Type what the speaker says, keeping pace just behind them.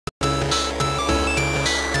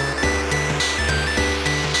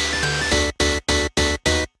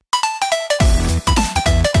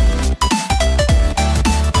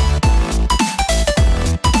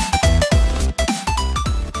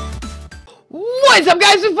What's up,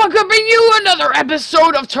 guys? I'm bringing you another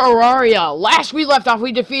episode of Terraria. Last we left off,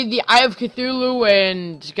 we defeated the Eye of Cthulhu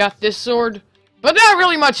and got this sword. But not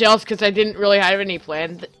really much else, because I didn't really have anything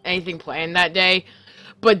planned that day.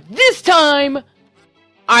 But this time,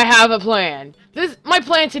 I have a plan. My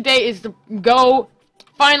plan today is to go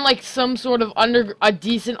find, like, some sort of a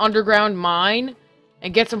decent underground mine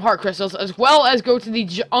and get some heart crystals, as well as go to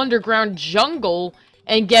the underground jungle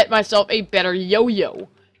and get myself a better yo-yo.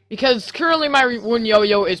 Because currently my one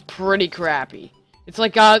yo-yo is pretty crappy. It's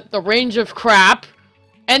like got the range of crap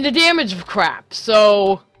and the damage of crap.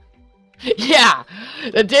 So, yeah,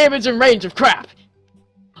 the damage and range of crap.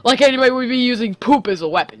 Like anybody would be using poop as a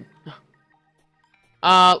weapon.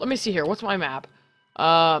 Let me see here. What's my map?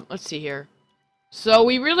 Let's see here. So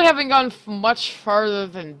we really haven't gone much farther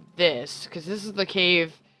than this, because this is the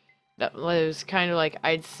cave that was kind of like,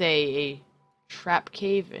 I'd say, a trap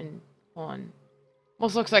cave in one.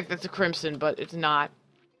 Almost looks like that's a crimson, but it's not.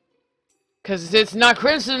 Because it's not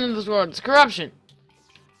crimson in this world, it's corruption.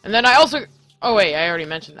 And then I also... Oh wait, I already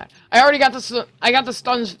mentioned that. I already got the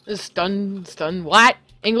what?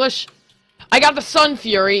 English? I got the Sun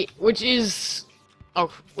Fury, which is a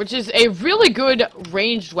really good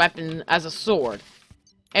ranged weapon as a sword.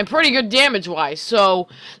 And pretty good damage-wise, so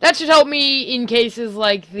that should help me in cases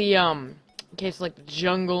like the, the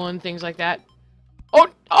jungle and things like that.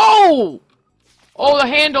 Oh, the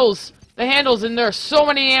handles! The handles, and there are so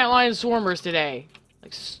many antlion swarmers today.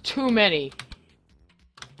 Like, too many.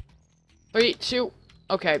 3, 2...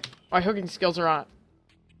 Okay, my hooking skills are on. Are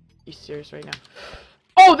you serious right now?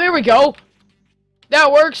 Oh, there we go!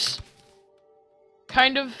 That works!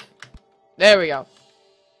 Kind of. There we go.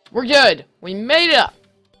 We're good. We made it up.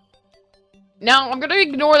 Now, I'm gonna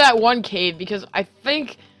ignore that one cave, because I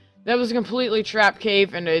think that was a completely trapped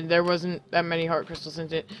cave, and there wasn't that many heart crystals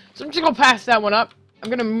in it. So I'm just gonna pass that one up. I'm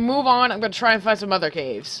gonna move on. I'm gonna try and find some other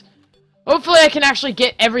caves. Hopefully I can actually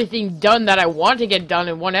get everything done that I want to get done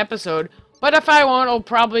in one episode. But if I won't, I'll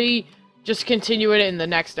probably just continue it in the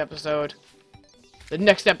next episode. The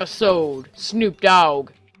next episode. Snoop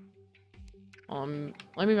Dogg.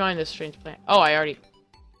 Let me mine this strange plant. Oh, I already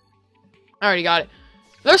got it.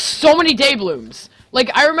 There's so many day blooms. Like,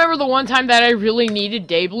 I remember the one time that I really needed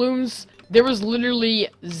day blooms. There was literally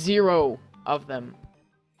 0 of them.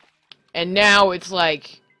 And now it's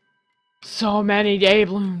like, so many day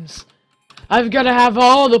blooms. I've got to have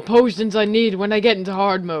all the potions I need when I get into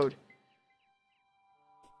hard mode.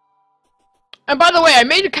 And by the way,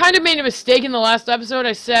 I kind of made a mistake in the last episode.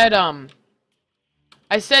 I said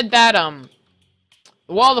that,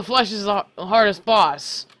 the Wall of the Flesh is the hardest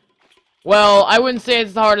boss. Well, I wouldn't say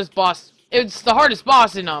it's the hardest boss. It's the hardest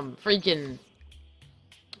boss in, freaking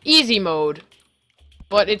easy mode.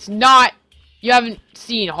 But it's not... You haven't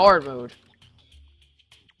seen hard mode.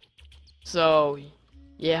 So,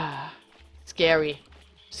 yeah. Scary.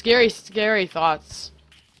 Scary thoughts.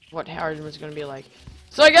 What hard mode's gonna be like.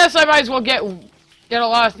 So I guess I might as well get a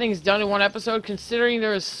lot of things done in one episode, considering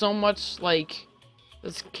there is so much, like,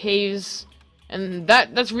 there's caves. And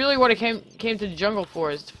that's really what I came to the jungle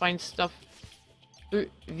for, is to find stuff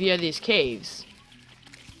via these caves.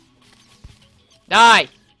 Die!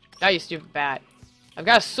 Die, you stupid bat. I've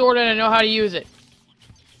got a sword and I know how to use it.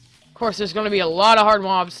 Of course, there's going to be a lot of hard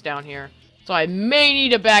mobs down here. So I may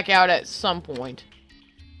need to back out at some point.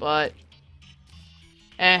 But,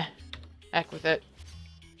 heck with it.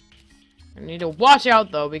 I need to watch out,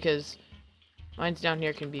 though, because mines down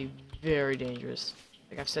here can be very dangerous. I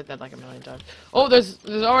think I've said that like a million times. Oh, there's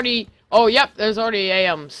already... Oh, yep, there's already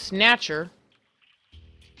a, snatcher.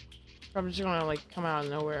 Probably just gonna, like, come out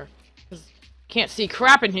of nowhere. Because can't see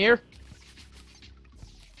crap in here.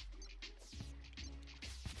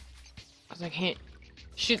 Because I can't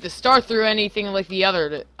shoot the star through anything like the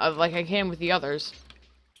other, like I can with the others.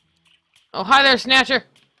 Oh, hi there, Snatcher!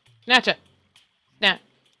 Snatcher!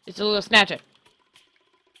 It's a little Snatcher.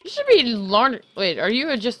 You should be larger. Wait, are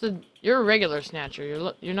you you're a regular Snatcher.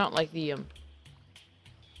 You're not like the,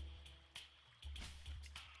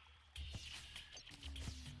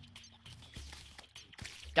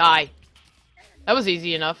 Die. That was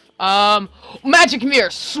easy enough. Magic mirror,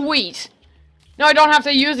 sweet! No, I don't have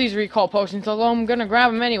to use these recall potions, although I'm gonna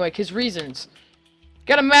grab them anyway, cause reasons.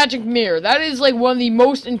 Got a magic mirror. That is, like, one of the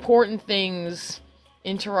most important things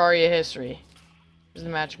in Terraria history. Is the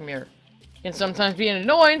magic mirror. It can sometimes be an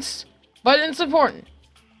annoyance, but it's important.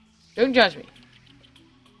 Don't judge me.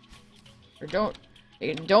 Or don't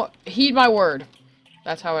heed my word.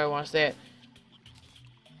 That's how I want to say it.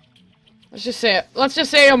 Let's just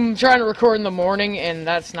say I'm trying to record in the morning and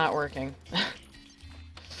that's not working.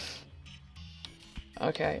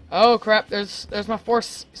 Okay. Oh crap, there's my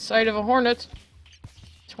fourth sight of a hornet.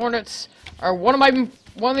 Hornets are one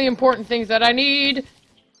of the important things that I need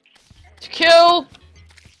to kill.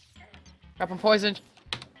 Crap, I'm poisoned.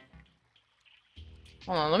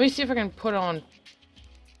 Hold on, let me see if I can put on.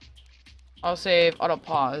 I'll save, auto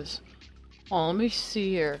pause. Hold on, let me see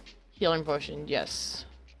here. Healing potion, yes.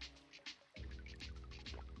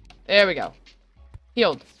 There we go.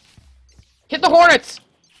 Healed. Hit the hornets!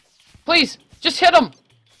 Please, just hit them!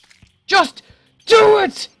 Just do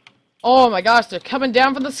it! Oh my gosh, they're coming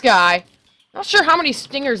down from the sky. Not sure how many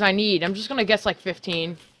stingers I need. I'm just gonna guess like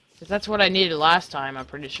 15. Because that's what I needed last time, I'm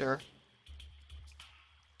pretty sure.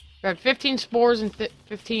 I had 15 spores and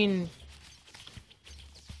 15...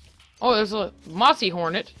 Oh, there's a mossy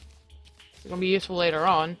hornet. It's gonna be useful later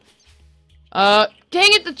on. Dang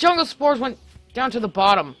it, the jungle spores went down to the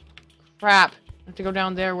bottom. Crap. I have to go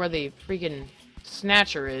down there where the freaking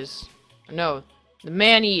snatcher is. No, the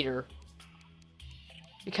man-eater.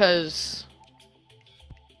 Because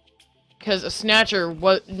a snatcher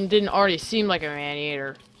didn't already seem like a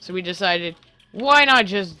man-eater. So we decided, why not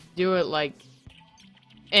just do it like,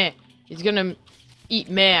 he's gonna eat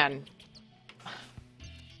man.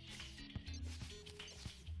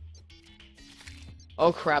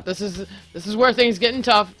 Oh crap, this is where things get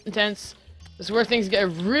intense. This is where things get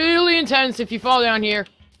really intense if you fall down here.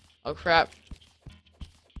 Oh crap.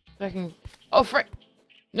 Oh frick.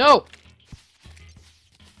 No!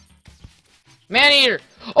 Man-eater!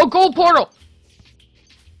 Oh, gold portal!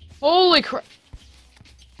 Holy crap.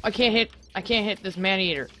 I can't hit this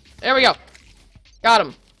man-eater. There we go. Got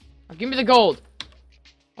him. Now, give me the gold.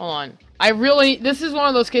 Hold on. This is one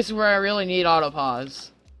of those cases where I really need auto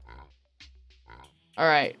pause.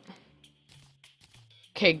 Alright.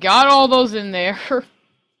 Okay, got all those in there.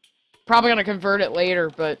 Probably gonna convert it later,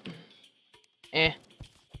 but... I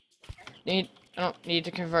don't need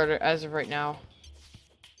to convert it as of right now.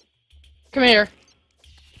 Come here.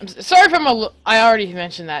 I'm sorry if I already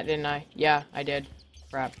mentioned that, didn't I? Yeah, I did.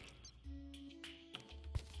 Crap.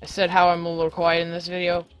 I said how I'm a little quiet in this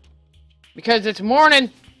video. Because it's morning!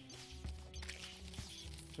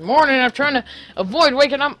 Morning, I'm trying to avoid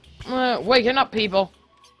waking up people.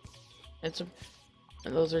 And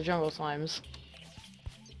those are jungle slimes.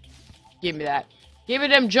 Give me that. Give me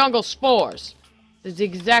them jungle spores. That's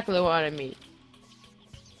exactly what I mean.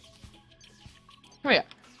 Come here.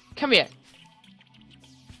 Come here.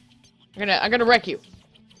 I'm gonna wreck you.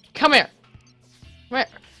 Come here. Come here.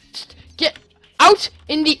 Just get out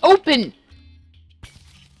in the open.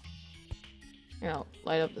 You know,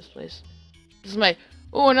 light up this place. This is my...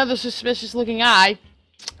 Oh, another suspicious looking eye.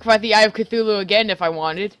 Fight the Eye of Cthulhu again if I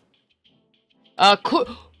wanted.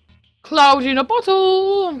 Cloud in a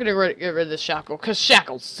bottle! I'm gonna get rid of this shackle, because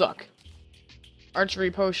shackles suck.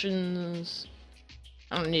 Archery potions.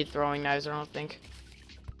 I don't need throwing knives, I don't think.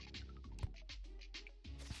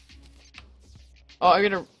 Oh, I'm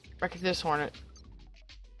gonna wreck this hornet.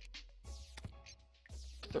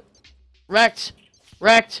 Wrecked!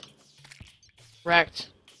 Wrecked! Wrecked.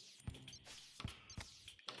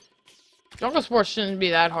 Jungle spores shouldn't be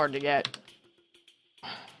that hard to get.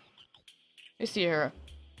 Let's see here.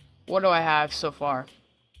 What do I have so far?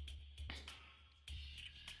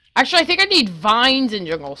 Actually, I think I need vines and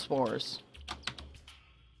jungle spores.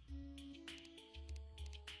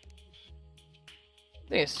 I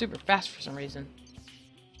think it's super fast for some reason.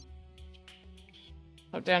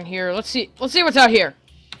 Up down here. Let's see what's out here.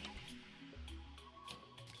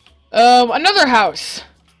 Another house.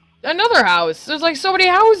 Another house. There's like so many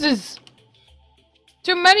houses.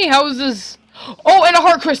 Too many houses. Oh, and a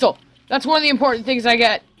heart crystal. That's one of the important things I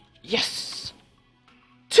get. Yes.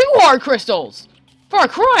 2 heart crystals. For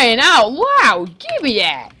crying out loud. Give me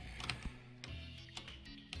that.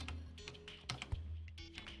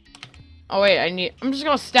 Oh wait, I'm just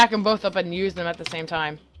gonna stack them both up and use them at the same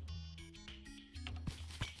time.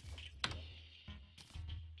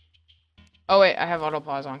 Oh wait, I have auto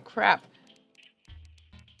pause on. Crap.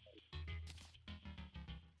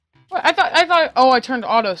 What? I thought. Oh, I turned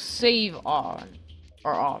auto save on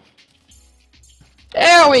or off.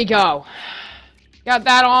 There we go. Got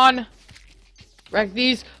that on. Wreck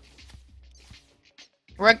these.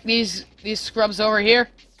 Wreck these scrubs over here.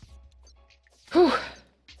 Whew.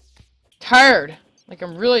 Tired. Like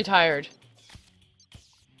I'm really tired.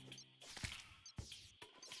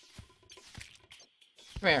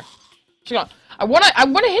 Come here. I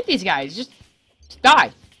wanna hit these guys. Just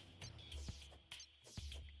die.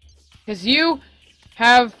 Because you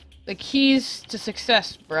have the keys to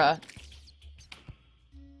success, bruh.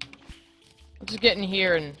 Let's just get in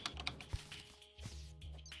here and...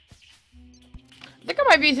 I think I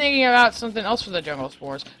might be thinking about something else for the jungle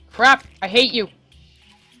spores. Crap, I hate you.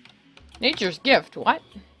 Nature's gift. What?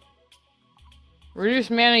 Reduce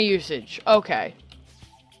mana usage. Okay.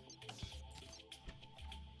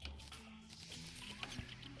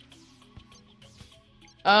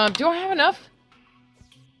 Do I have enough?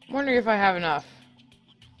 I'm wondering if I have enough.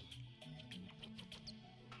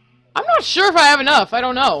 I'm not sure if I have enough. I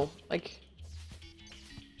don't know. Like,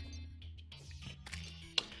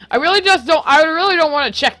 I really don't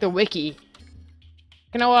want to check the wiki.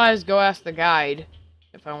 I can always go ask the guide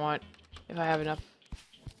if I have enough.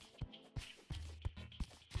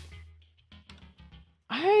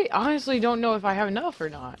 I honestly don't know if I have enough or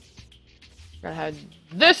not. Gotta have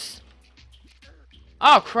this.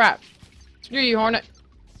 Oh, crap. Screw you, Hornet.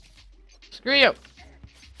 Screw you.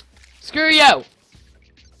 Screw you.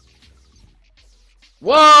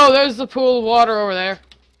 Whoa, there's the pool of water over there.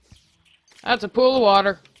 That's a pool of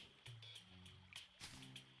water.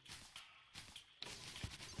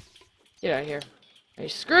 Get out of here. Hey,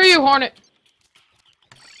 screw you, Hornet.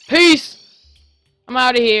 Peace. I'm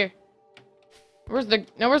out of here. Where's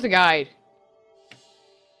the guide?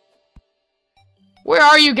 Where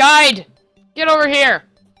are you, guide? Get over here.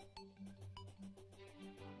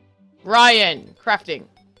 Ryan, crafting.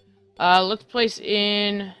 Let's place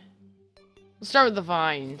in... Let's start with the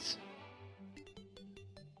vines.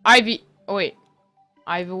 Ivy... Oh, wait.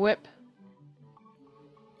 Ivy whip.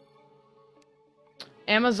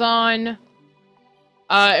 Amazon.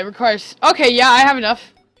 It requires... Okay, yeah, I have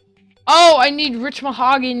enough. Oh, I need rich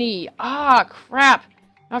mahogany. Ah, crap.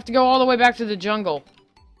 I have to go all the way back to the jungle.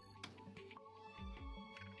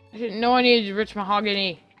 I didn't know I needed rich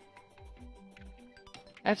mahogany.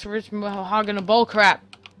 That's rich mahogany bullcrap.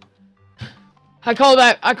 I call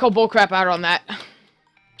bullcrap out on that.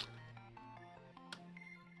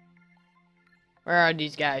 Where are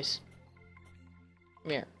these guys?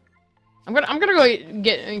 Come here. I'm gonna go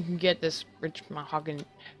get this rich mahogany.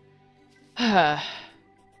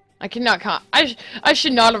 I cannot I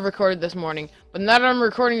should not have recorded this morning, but now that I'm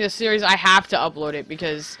recording this series, I have to upload it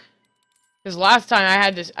because last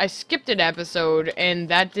time I skipped an episode, and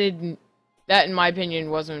that in my opinion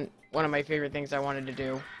wasn't one of my favorite things I wanted to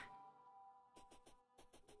do.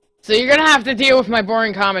 So you're gonna have to deal with my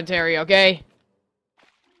boring commentary, okay?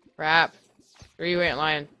 Crap. Screw you,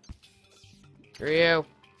 Antlion. Screw you.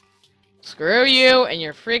 Screw you and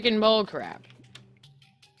your freaking bull crap.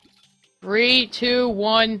 3, 2,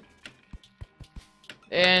 1.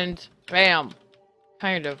 And bam.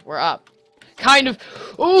 Kind of. We're up. Kind of.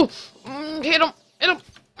 Ooh! Hit him! Hit him!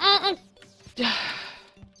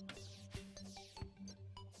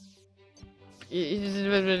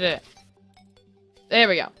 There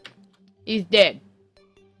we go. He's dead.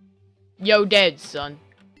 Yo, dead, son.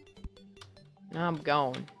 Now I'm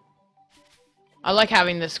going. I like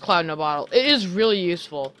having this cloud in a bottle. It is really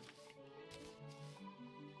useful.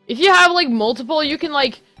 If you have, like, multiple, you can,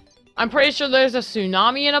 like... I'm pretty sure there's a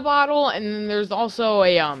tsunami in a bottle, and then there's also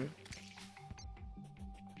a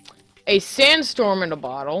sandstorm in a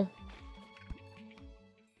bottle.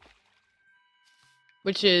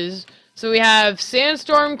 Which is... So we have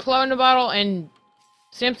sandstorm, cloud in a bottle, and...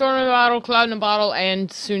 Sandstorm in a bottle, cloud in a bottle, and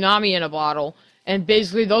tsunami in a bottle. And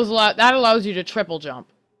basically, that allows you to triple jump.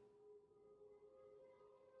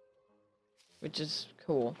 Which is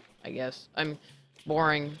cool, I guess. I'm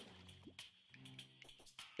boring.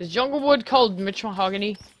 Is Junglewood called Mitch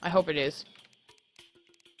Mahogany? I hope it is.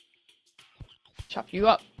 Chop you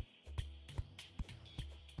up.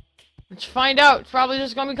 Let's find out. It's probably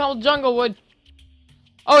just gonna be called Junglewood.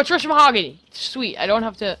 Oh, it's Rich Mahogany. Sweet. I don't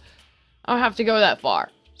have to go that far.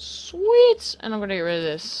 Sweet. And I'm gonna get rid of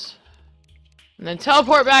this. And then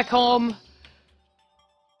teleport back home.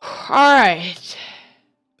 Alright.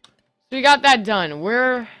 So we got that done.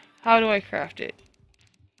 How do I craft it?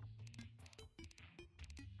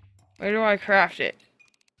 Where do I craft it?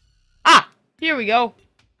 Ah! Here we go.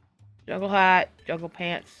 Jungle hat, jungle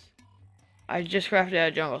pants. I just crafted out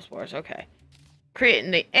of jungle spores. Okay. Creating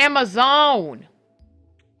the Amazon.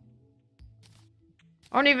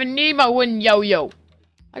 I don't even need my wooden yo-yo.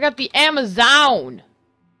 I got the Amazon.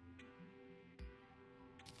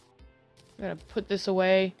 I'm gonna put this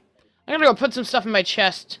away. I'm gonna go put some stuff in my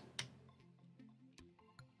chest.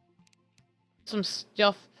 Some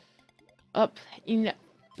stuff up in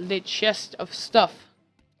the chest of stuff,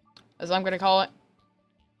 as I'm gonna call it.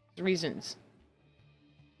 Reasons.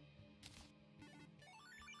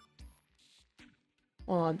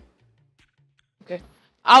 Hold on. Okay.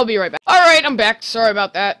 I'll be right back. Alright, I'm back. Sorry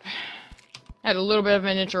about that. Had a little bit of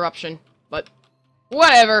an interruption, but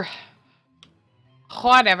whatever.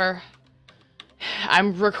 Whatever.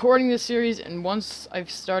 I'm recording this series, and once I've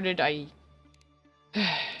started, I'm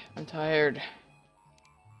tired.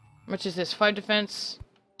 How much is this? 5 defense?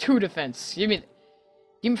 2 defense. Give me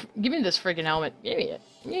this freaking helmet. Give me it.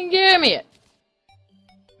 Give me it.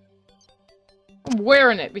 I'm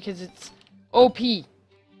wearing it because it's OP.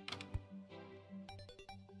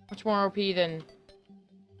 Much more OP than...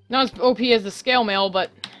 Not as OP as the scale mail, but...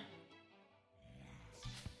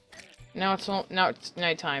 Now it's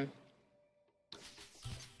nighttime.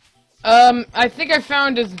 I think I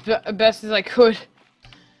found as best as I could.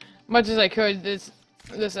 Much as I could this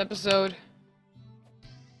episode.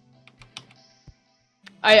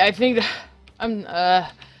 I think that I'm,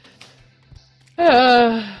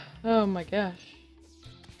 oh my gosh.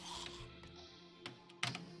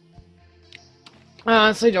 I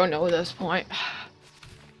honestly don't know at this point.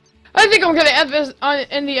 I think I'm gonna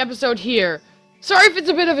end the episode here. Sorry if it's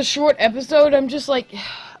a bit of a short episode. I'm just like,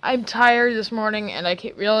 I'm tired this morning, and I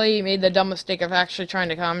really made the dumb mistake of actually trying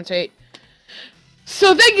to commentate.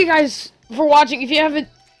 So thank you guys for watching. If you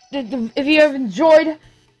have enjoyed,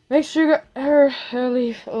 make sure to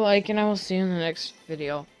leave a like, and I will see you in the next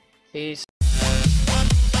video. Peace.